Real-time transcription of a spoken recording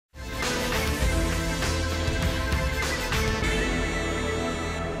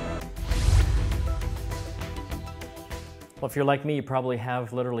Well, if you're like me, you probably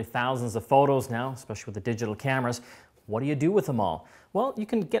have literally thousands of photos now, especially with the digital cameras. What do you do with them all? Well, you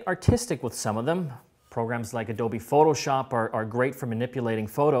can get artistic with some of them. Programs like Adobe Photoshop are great for manipulating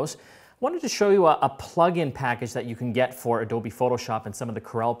photos. I wanted to show you a plug-in package that you can get for Adobe Photoshop and some of the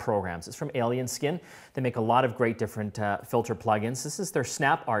Corel programs. It's from Alien Skin. They make a lot of great different filter plugins. This is their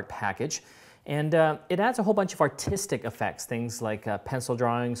Snap Art package. And it adds a whole bunch of artistic effects, things like pencil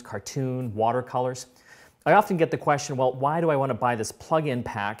drawings, cartoon, watercolors. I often get the question, well, why do I want to buy this plug-in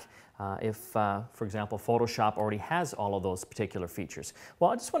pack if, for example, Photoshop already has all of those particular features? Well,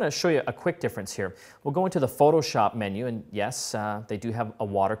 I just want to show you a quick difference here. We'll go into the Photoshop menu, and yes, they do have a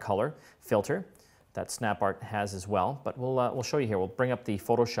watercolor filter that SnapArt has as well, but we'll show you here. We'll bring up the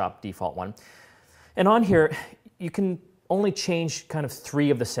Photoshop default one. And on here, you can only change kind of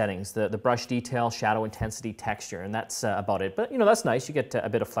 3 of the settings, the brush detail, shadow intensity, texture, and that's about it. But, you know, that's nice. You get a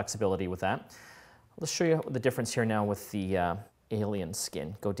bit of flexibility with that. Let's show you the difference here now with the Alien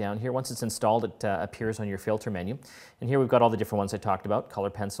Skin. Go down here. Once it's installed, it appears on your filter menu. And here we've got all the different ones I talked about, color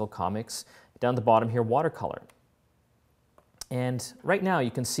pencil, comics. Down the bottom here, watercolor. And right now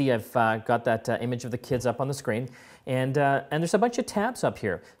you can see I've got that image of the kids up on the screen. And there's a bunch of tabs up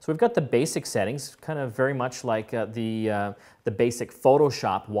here. So we've got the basic settings, kind of very much like the basic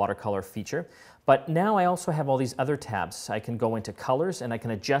Photoshop watercolor feature. But now I also have all these other tabs. I can go into colors and I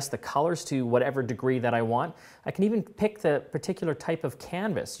can adjust the colors to whatever degree that I want. I can even pick the particular type of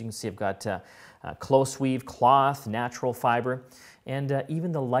canvas. You can see I've got close weave, cloth, natural fiber, and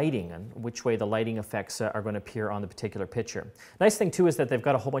even the lighting and which way the lighting effects are going to appear on the particular picture. Nice thing too is that they've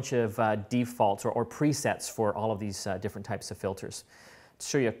got a whole bunch of defaults or presets for all of these different types of filters. To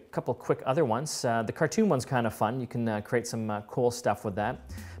show you a couple quick other ones. The cartoon one's kind of fun. You can create some cool stuff with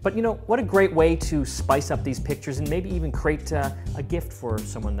that. But you know, what a great way to spice up these pictures and maybe even create a gift for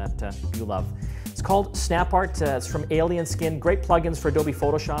someone that you love. It's called Snap Art. It's from Alien Skin. Great plugins for Adobe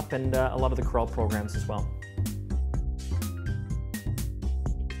Photoshop and a lot of the Corel programs as well.